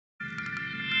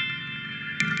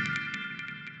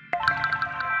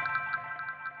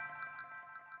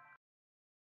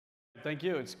Thank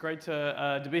you. It's great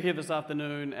to be here this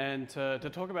afternoon and to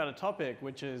talk about a topic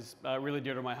which is really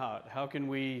dear to my heart. How can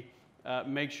we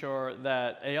make sure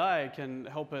that AI can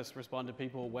help us respond to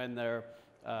people when they're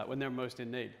most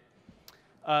in need?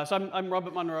 So I'm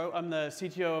Robert Munro. I'm the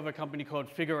CTO of a company called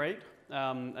Figure 8.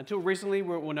 Until recently,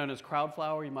 we're known as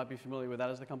Crowdflower. You might be familiar with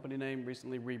that as the company name,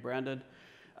 recently rebranded.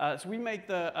 So we make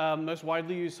the most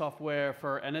widely used software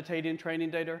for annotating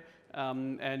training data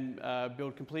and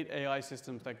build complete AI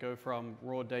systems that go from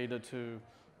raw data to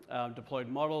deployed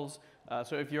models.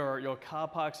 So if your car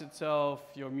parks itself,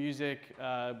 your music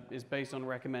is based on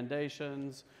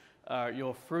recommendations,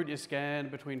 your fruit is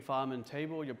scanned between farm and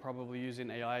table, you're probably using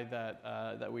AI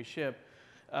that we ship.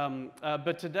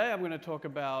 But today I'm going to talk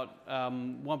about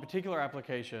one particular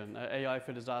application, AI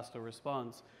for disaster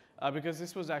response, because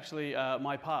this was actually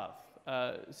my path.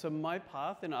 So my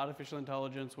path in artificial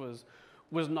intelligence was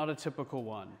not a typical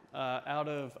one. Out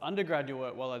of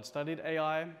undergraduate, while I'd studied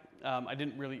AI, I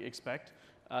didn't really expect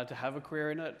to have a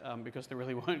career in it because there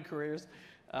really weren't careers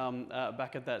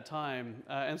back at that time.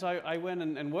 And so I went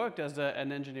and worked as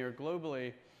an engineer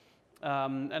globally.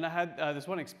 And I had this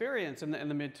one experience in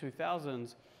the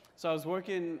mid-2000s. So I was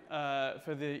working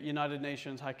for the United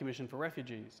Nations High Commission for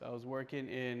Refugees. I was working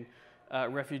in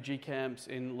refugee camps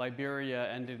in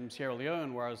Liberia and in Sierra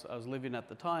Leone, where I was living at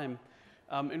the time.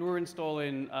 And we were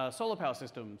installing solar power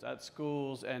systems at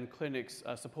schools and clinics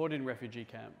supporting refugee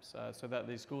camps so that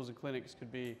these schools and clinics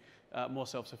could be more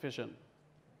self-sufficient.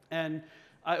 And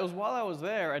it was while I was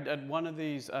there at one of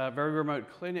these very remote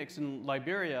clinics in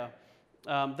Liberia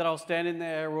that I was standing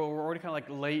there. We were already kind of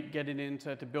like late getting in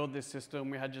to build this system.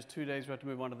 We had just 2 days, we had to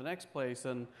move on to the next place.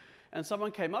 And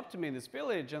someone came up to me in this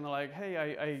village and they're like,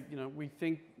 hey, we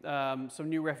think some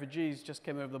new refugees just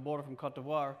came over the border from Cote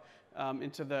d'Ivoire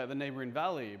into the neighboring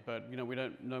valley, but we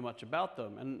don't know much about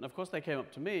them. And of course they came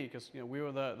up to me because we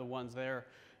were the ones there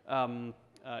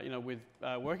with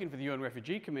working for the UN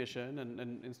Refugee Commission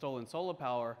and installing solar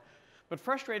power. But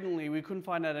frustratingly, we couldn't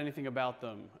find out anything about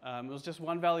them. It was just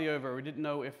one valley over. We didn't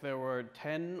know if there were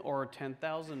 10 or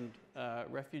 10,000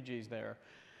 refugees there.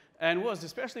 And what was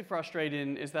especially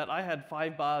frustrating is that I had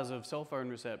 5 bars of cell phone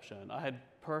reception. I had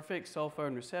perfect cell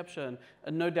phone reception,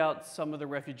 and no doubt some of the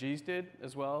refugees did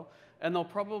as well. And they'll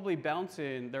probably bounce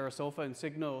in their cell phone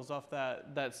signals off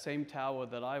that same tower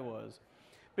that I was.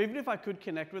 But even if I could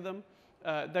connect with them,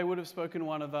 they would have spoken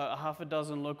one of a half a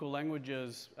dozen local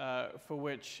languages for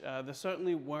which there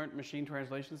certainly weren't machine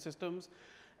translation systems.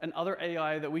 And other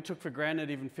AI that we took for granted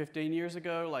even 15 years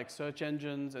ago, like search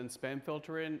engines and spam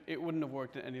filtering, it wouldn't have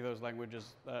worked in any of those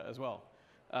languages as well.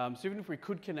 So even if we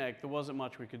could connect, there wasn't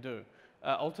much we could do.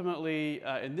 Ultimately,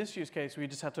 in this use case, we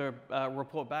just had to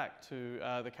report back to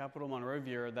the capital,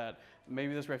 Monrovia, that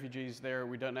maybe there's refugees there.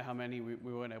 We don't know how many.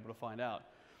 We weren't able to find out.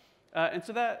 And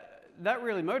so that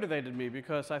really motivated me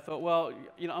because I thought, well,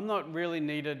 I'm not really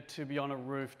needed to be on a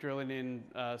roof drilling in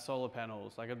solar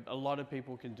panels. Like a lot of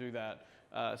people can do that.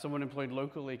 Someone employed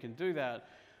locally can do that.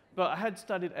 But I had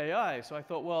studied AI, so I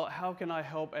thought, well, how can I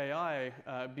help AI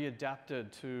be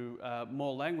adapted to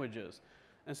more languages?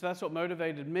 And so that's what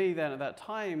motivated me then at that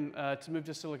time to move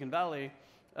to Silicon Valley,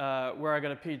 where I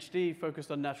got a PhD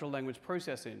focused on natural language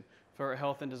processing for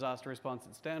health and disaster response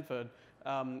at Stanford,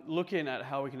 looking at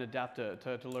how we can adapt it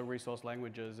to low resource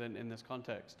languages in this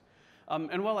context.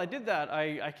 And while I did that,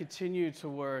 I continued to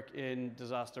work in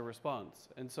disaster response.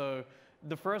 And so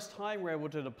the first time we were able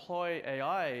to deploy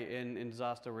AI in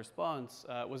disaster response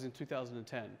was in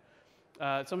 2010.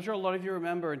 So I'm sure a lot of you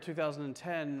remember in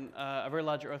 2010, a very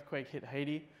large earthquake hit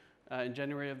Haiti in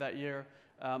January of that year.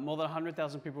 More than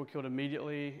 100,000 people were killed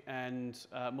immediately, and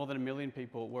more than 1 million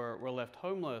people were left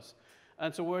homeless.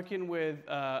 And so working with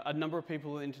a number of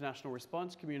people in the international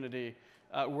response community,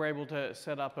 we're able to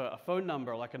set up a phone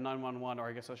number, like a 911, or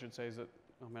I guess I should say,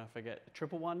 I forget,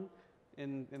 111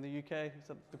 in the UK? Is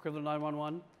that the equivalent of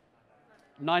 911?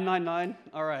 999?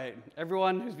 All right.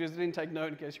 Everyone who's visiting, take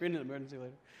note in case you're in an emergency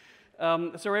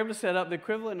later. So we're able to set up the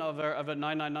equivalent of a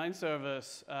 999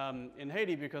 service in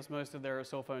Haiti because most of their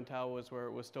cell phone towers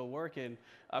were still working.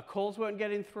 Calls weren't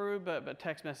getting through, but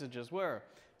text messages were.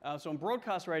 So on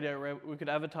broadcast radio, we could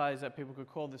advertise that people could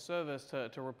call the service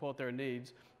to report their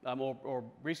needs or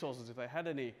resources if they had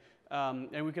any,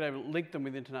 and we could link them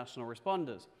with international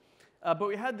responders. But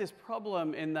we had this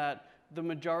problem in that the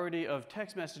majority of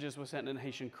text messages were sent in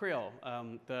Haitian Creole,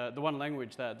 the one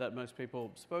language that most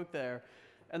people spoke there.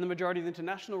 And the majority of the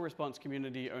international response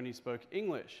community only spoke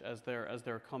English as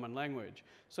their common language.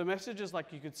 So messages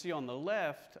like you could see on the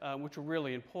left, which were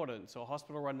really important. So a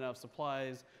hospital running out of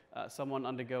supplies, someone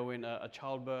undergoing a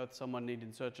childbirth, someone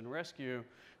needing search and rescue,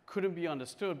 couldn't be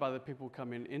understood by the people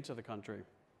coming into the country.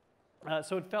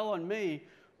 So it fell on me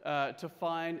to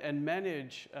find and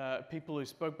manage people who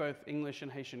spoke both English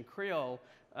and Haitian Creole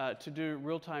to do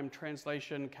real-time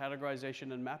translation,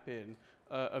 categorization, and mapping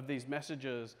of these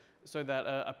messages so that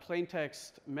a plain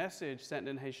text message sent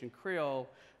in Haitian Creole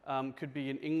could be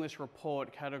an English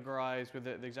report categorized with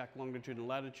the exact longitude and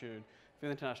latitude for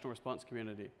the international response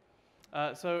community.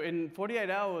 So in 48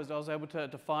 hours, I was able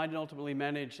to find and ultimately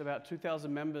manage about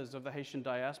 2,000 members of the Haitian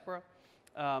diaspora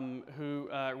who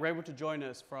were able to join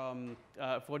us from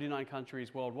 49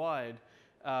 countries worldwide,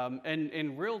 and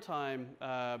in real time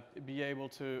be able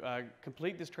to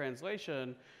complete this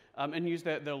translation and use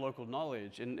their local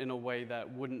knowledge in a way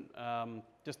that wouldn't,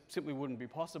 just simply wouldn't be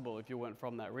possible if you weren't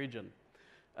from that region.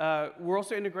 We're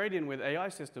also integrating with AI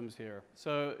systems here.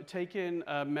 So taking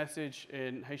a message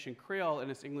in Haitian Creole and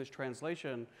its English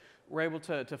translation, we're able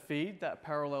to feed that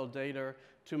parallel data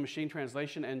to machine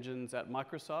translation engines at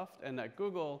Microsoft and at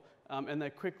Google, and they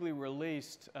quickly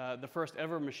released the first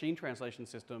ever machine translation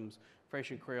systems for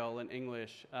Haitian Creole and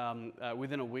English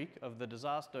within a week of the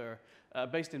disaster,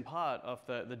 based in part off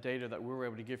the data that we were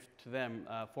able to give to them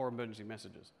for emergency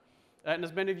messages. And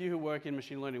as many of you who work in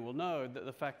machine learning will know, that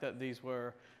the fact that these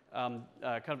were kind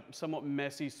of somewhat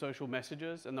messy social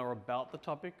messages and they were about the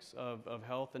topics of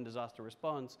health and disaster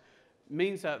response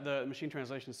means that the machine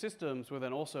translation systems were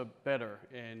then also better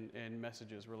in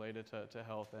messages related to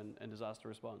health and disaster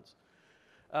response.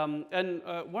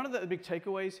 One of the big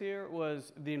takeaways here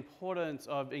was the importance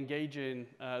of engaging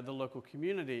the local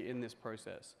community in this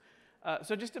process.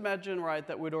 So just imagine, right,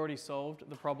 that we'd already solved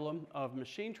the problem of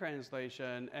machine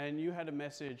translation and you had a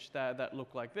message that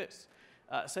looked like this.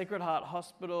 Sacred Heart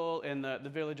Hospital in the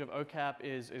village of OCAP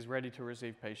is ready to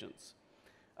receive patients.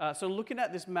 So looking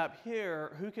at this map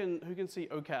here, who can see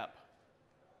OCAP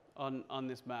on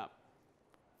this map?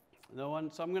 No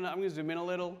one? So I'm gonna zoom in a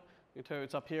little.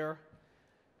 It's up here.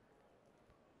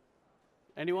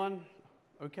 Anyone?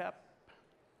 OCAP?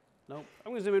 No?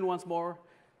 I'm gonna zoom in once more.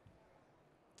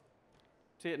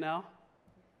 See it now?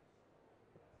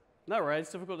 No, right?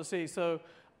 It's difficult to see. So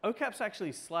OCAP's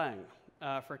actually slang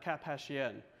for Cap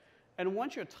Haitian. And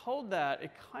once you're told that,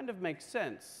 it kind of makes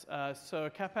sense. So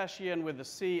Cap Haitian with the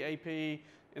C, AP,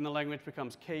 in the language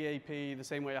becomes KAP, the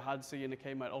same way a hard C and a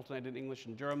K might alternate in English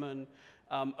and German.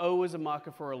 O is a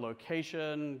marker for a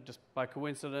location, just by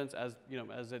coincidence, as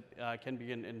it can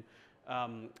be in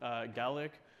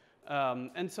Gaelic.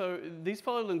 And so these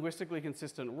follow linguistically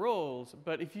consistent rules,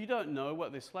 but if you don't know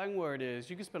what this slang word is,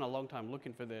 you can spend a long time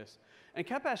looking for this. And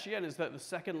Cap Haitian is the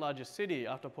second largest city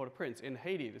after Port-au-Prince in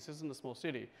Haiti. This isn't a small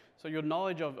city. So your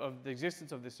knowledge of the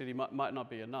existence of this city might not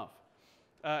be enough.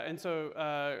 And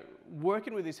so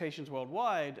working with these Haitians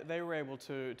worldwide, they were able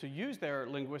to use their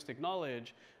linguistic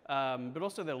knowledge, but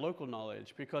also their local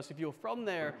knowledge. Because if you're from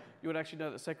there, you would actually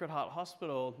know that Sacred Heart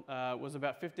Hospital was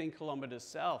about 15 kilometers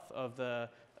south of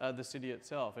the city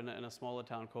itself in a smaller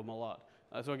town called Malot.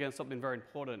 So again, something very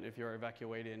important if you're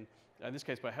evacuating, in this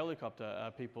case by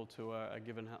helicopter, people to a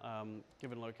given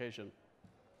location.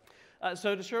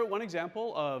 So to show one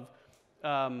example of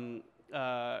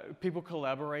people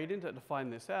collaborating to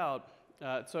find this out,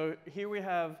 so here we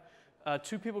have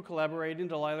two people collaborating,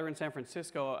 Delilah in San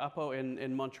Francisco, Apo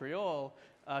in Montreal,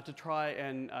 to try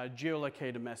and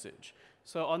geolocate a message.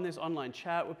 So on this online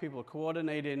chat where people are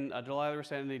coordinating, Delilah is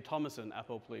saying, Thomason,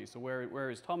 Apo, please. So where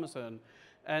is Thomason?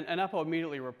 And Apo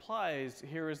immediately replies,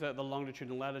 here is the longitude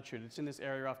and latitude. It's in this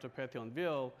area after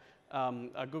Pétionville.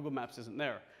 Google Maps isn't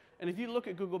there. And if you look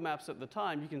at Google Maps at the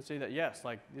time, you can see that, yes,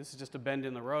 like this is just a bend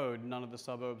in the road. None of the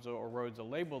suburbs or roads are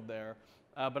labeled there.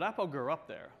 But Apo grew up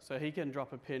there. So he can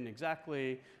drop a pin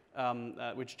exactly,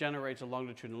 which generates a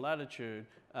longitude and latitude,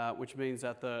 which means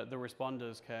that the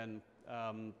responders can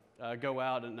go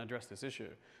out and address this issue.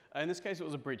 In this case, it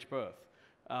was a breech birth.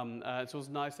 So it was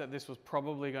nice that this was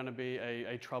probably going to be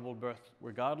a troubled birth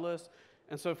regardless.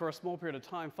 And so for a small period of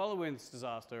time following this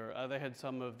disaster, they had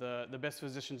some of the best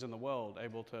physicians in the world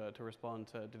able to respond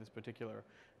to this particular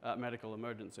medical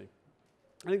emergency.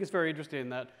 I think it's very interesting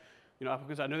that,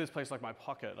 because I know this place like my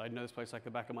pocket, I know this place like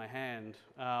the back of my hand.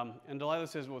 And Delilah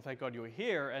says, well, thank God you were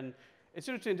here. And it's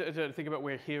interesting to think about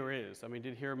where here is. I mean,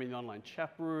 did here mean the online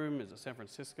chat room? Is it San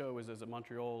Francisco? Is it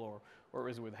Montreal? Or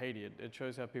is it with Haiti? It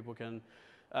shows how people can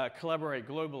collaborate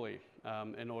globally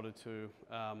in order to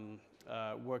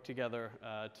work together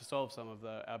to solve some of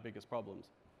our biggest problems.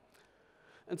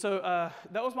 And so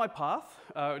that was my path.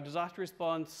 Disaster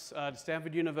response to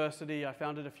Stanford University. I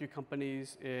founded a few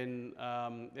companies in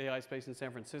the AI space in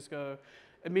San Francisco.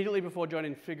 Immediately before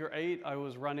joining Figure 8, I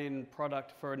was running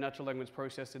product for natural language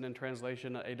processing and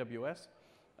translation at AWS,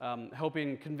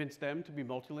 helping convince them to be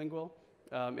multilingual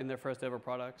in their first ever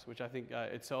products, which I think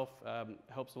itself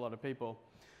helps a lot of people.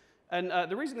 And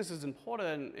the reason this is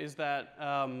important is that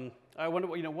I wonder,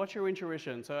 what's your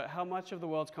intuition? So how much of the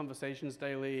world's conversations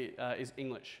daily is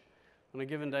English? On a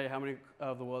given day, how many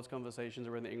of the world's conversations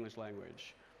are in the English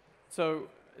language? So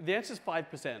the answer is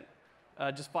 5%.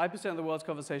 Just 5% of the world's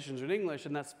conversations are in English,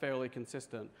 and that's fairly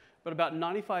consistent. But about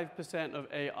 95% of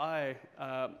AI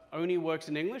only works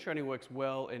in English or only works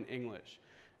well in English.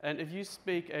 And if you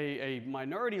speak a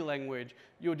minority language,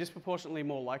 you're disproportionately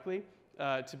more likely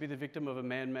to be the victim of a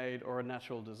man-made or a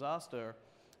natural disaster.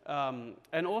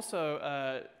 And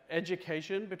also,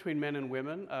 education between men and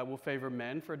women will favor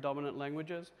men for dominant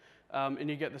languages, and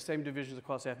you get the same divisions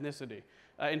across ethnicity.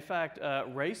 In fact,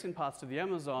 race in parts of the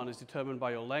Amazon is determined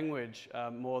by your language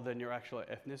more than your actual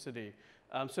ethnicity.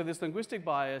 So this linguistic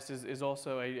bias is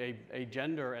also a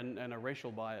gender and a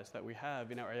racial bias that we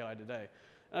have in our AI today.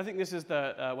 And I think this is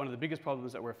one of the biggest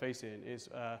problems that we're facing is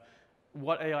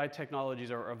what AI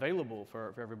technologies are available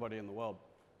for everybody in the world.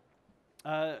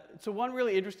 So one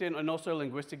really interesting and also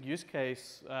linguistic use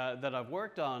case that I've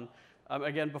worked on,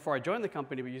 again, before I joined the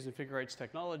company, but using Figure 8's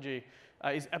technology,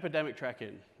 is epidemic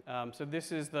tracking. So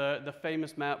this is the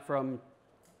famous map from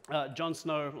John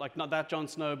Snow, like not that John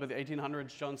Snow, but the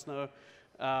 1800s John Snow,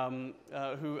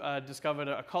 who discovered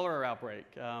a cholera outbreak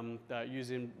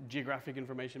using geographic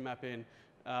information mapping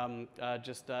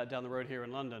just down the road here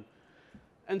in London.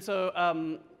 And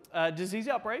so disease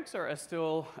outbreaks are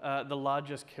still the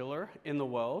largest killer in the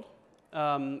world,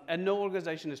 and no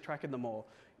organization is tracking them all.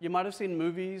 You might have seen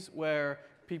movies where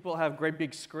people have great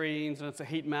big screens and it's a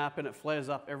heat map and it flares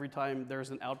up every time there's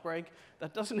an outbreak.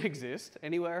 That doesn't exist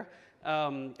anywhere.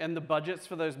 And the budgets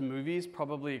for those movies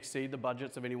probably exceed the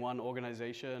budgets of any one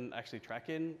organization actually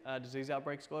tracking disease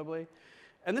outbreaks globally.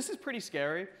 And this is pretty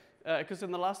scary because in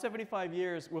the last 75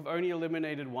 years, we've only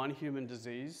eliminated one human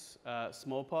disease,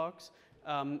 smallpox,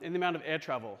 and the amount of air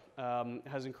travel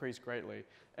has increased greatly.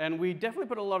 And we definitely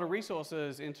put a lot of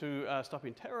resources into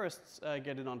stopping terrorists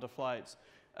getting onto flights.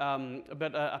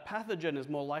 But a pathogen is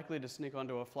more likely to sneak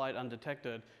onto a flight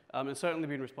undetected and certainly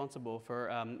been responsible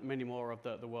for many more of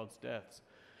the world's deaths.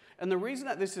 And the reason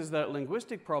that this is the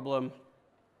linguistic problem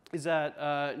is that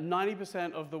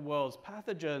 90% of the world's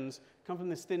pathogens come from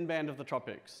this thin band of the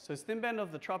tropics. So this thin band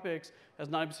of the tropics has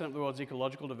 90% of the world's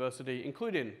ecological diversity,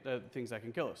 including the things that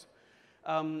can kill us.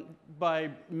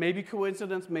 By maybe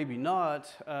coincidence, maybe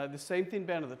not, the same thin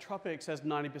band of the tropics has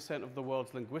 90% of the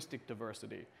world's linguistic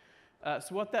diversity.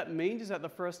 So what that means is that the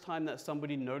first time that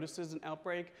somebody notices an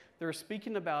outbreak, they're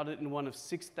speaking about it in one of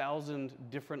 6,000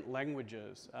 different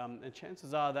languages. And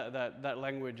chances are that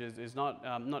language is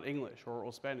not English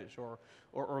or Spanish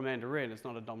or Mandarin. It's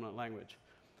not a dominant language.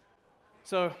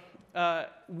 So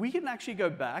we can actually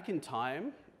go back in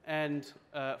time and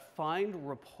find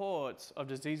reports of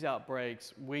disease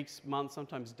outbreaks weeks, months,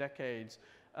 sometimes decades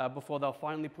before they'll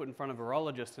finally put in front of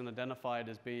virologists and identify it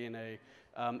as being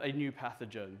a new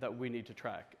pathogen that we need to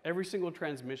track. Every single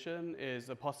transmission is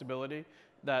a possibility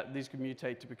that these could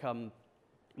mutate to become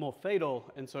more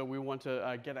fatal, and so we want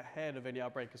to get ahead of any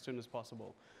outbreak as soon as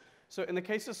possible. So in the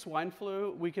case of swine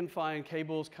flu, we can find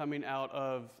cables coming out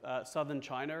of southern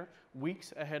China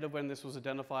weeks ahead of when this was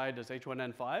identified as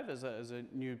H1N5, as a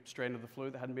new strain of the flu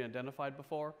that hadn't been identified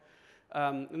before.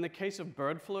 In the case of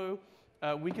bird flu,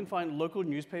 we can find local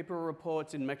newspaper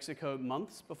reports in Mexico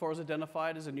months before it was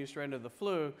identified as a new strain of the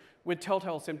flu with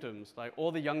telltale symptoms, like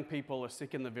all the young people are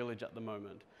sick in the village at the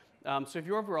moment. So if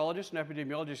you're a virologist and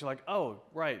epidemiologist, you're like, oh,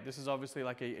 right, this is obviously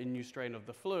like a new strain of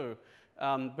the flu.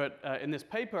 But in this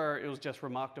paper, it was just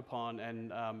remarked upon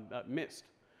and missed.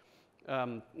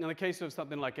 In the case of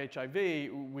something like HIV,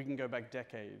 we can go back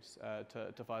decades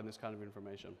to find this kind of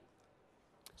information.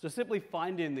 So simply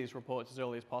finding these reports as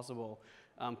early as possible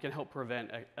can help prevent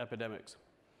epidemics.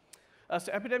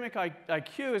 So Epidemic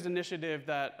IQ is an initiative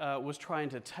that was trying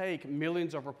to take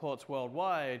millions of reports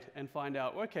worldwide and find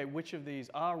out, okay, which of these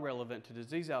are relevant to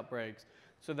disease outbreaks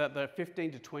so that the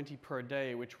 15 to 20 per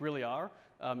day, which really are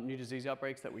new disease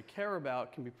outbreaks that we care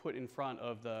about, can be put in front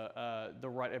of the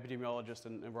right epidemiologists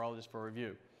and virologists for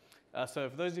review. So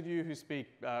for those of you who speak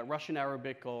Russian,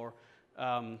 Arabic, or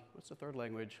what's the third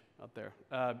language up there?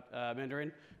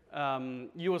 Mandarin.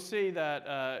 You will see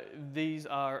that these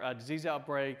are disease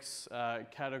outbreaks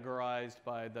categorized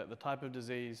by the type of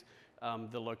disease,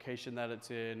 the location that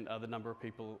it's in, the number of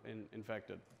people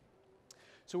infected.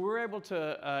 So we're able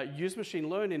to use machine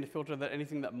learning to filter that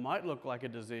anything that might look like a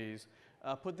disease,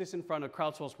 put this in front of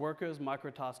crowdsourced workers,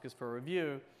 microtaskers for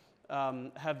review,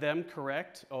 have them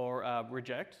correct or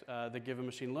reject the given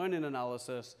machine learning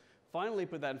analysis, finally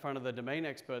put that in front of the domain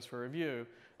experts for review,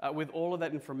 with all of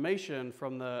that information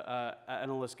from the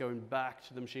analysts going back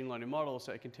to the machine learning model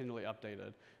so it continually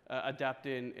updated,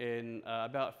 adapted in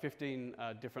about 15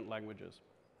 different languages,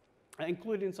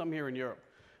 including some here in Europe.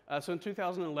 So in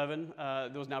 2011, there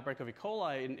was an outbreak of E.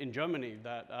 coli in Germany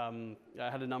that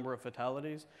had a number of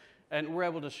fatalities. And we're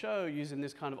able to show, using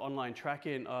this kind of online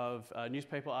tracking of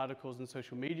newspaper articles and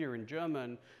social media in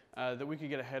German, that we could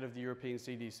get ahead of the European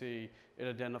CDC in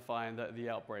identifying the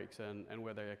outbreaks and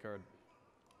where they occurred.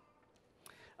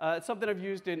 It's something I've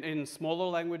used in smaller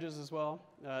languages as well.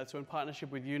 So in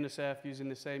partnership with UNICEF, using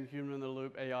the same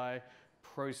human-in-the-loop AI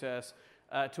process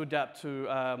to adapt to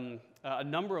a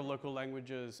number of local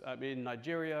languages in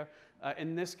Nigeria.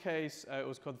 In this case, it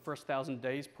was called the First 1,000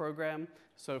 Days program.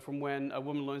 So from when a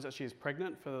woman learns that she is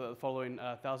pregnant for the following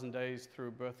 1,000 days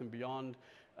through birth and beyond,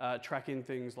 tracking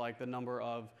things like the number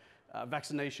of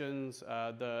vaccinations,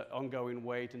 the ongoing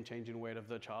weight and changing weight of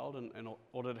the child in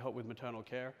order to help with maternal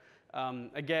care.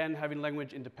 Again, having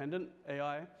language-independent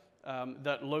AI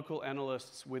that local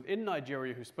analysts within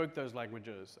Nigeria who spoke those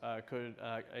languages could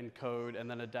encode and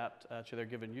then adapt to their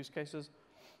given use cases.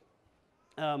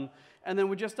 And then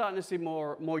we're just starting to see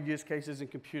more use cases in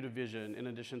computer vision in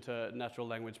addition to natural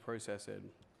language processing.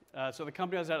 So the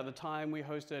company I was at the time, we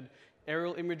hosted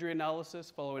aerial imagery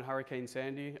analysis following Hurricane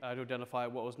Sandy to identify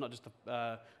what was not just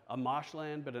a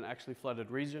marshland, but an actually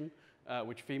flooded region,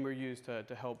 which FEMA used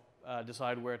to help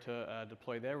decide where to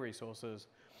deploy their resources.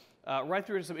 Right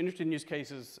through to some interesting use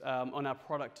cases on our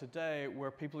product today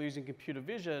where people are using computer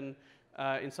vision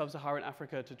in sub-Saharan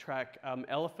Africa to track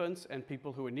elephants and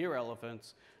people who are near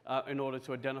elephants in order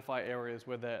to identify areas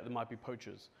where there might be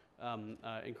poachers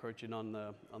encroaching on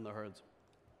the herds.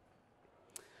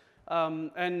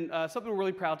 Something we're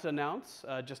really proud to announce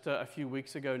just a few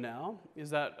weeks ago now is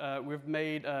that we've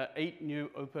made 8 new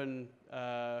open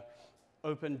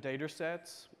data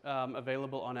sets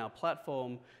available on our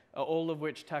platform, all of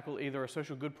which tackle either a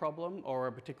social good problem or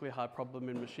a particularly hard problem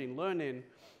in machine learning.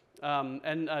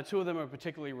 And 2 of them are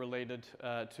particularly related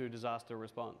to disaster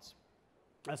response.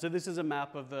 So this is a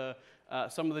map of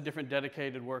some of the different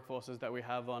dedicated workforces that we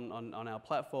have on our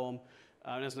platform.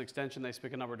 And as an extension, they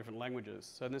speak a number of different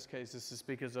languages. So in this case, this is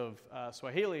speakers of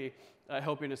Swahili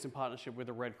helping us in partnership with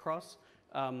the Red Cross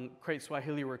create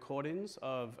Swahili recordings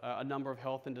of a number of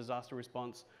health and disaster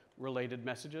response related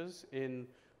messages in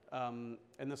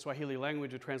the Swahili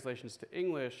language with translations to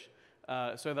English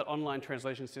so that online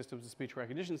translation systems and speech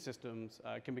recognition systems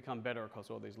can become better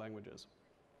across all these languages.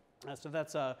 So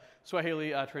that's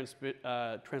Swahili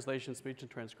translation, speech, and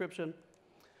transcription.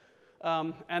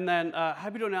 And then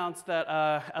happy to announce that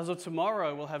as of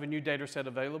tomorrow, we'll have a new data set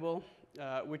available,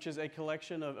 which is a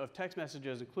collection of text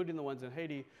messages, including the ones in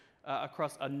Haiti,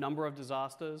 across a number of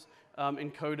disasters,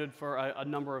 encoded for a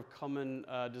number of common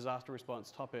disaster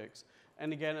response topics.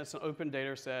 And again, it's an open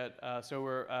data set, so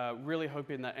we're really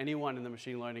hoping that anyone in the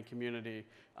machine learning community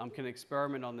can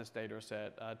experiment on this data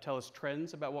set, tell us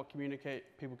trends about what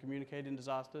people communicate in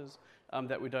disasters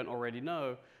that we don't already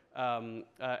know, and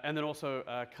then also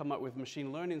come up with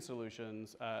machine learning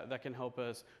solutions that can help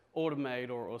us automate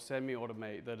or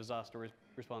semi-automate the disaster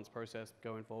response process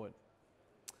going forward.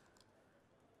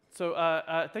 So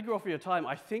thank you all for your time.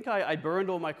 I think I burned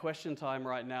all my question time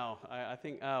right now. I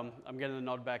think I'm getting a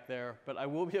nod back there, but I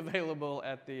will be available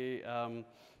at the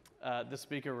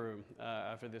speaker room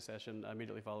after this session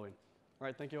immediately following. All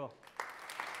right, thank you all.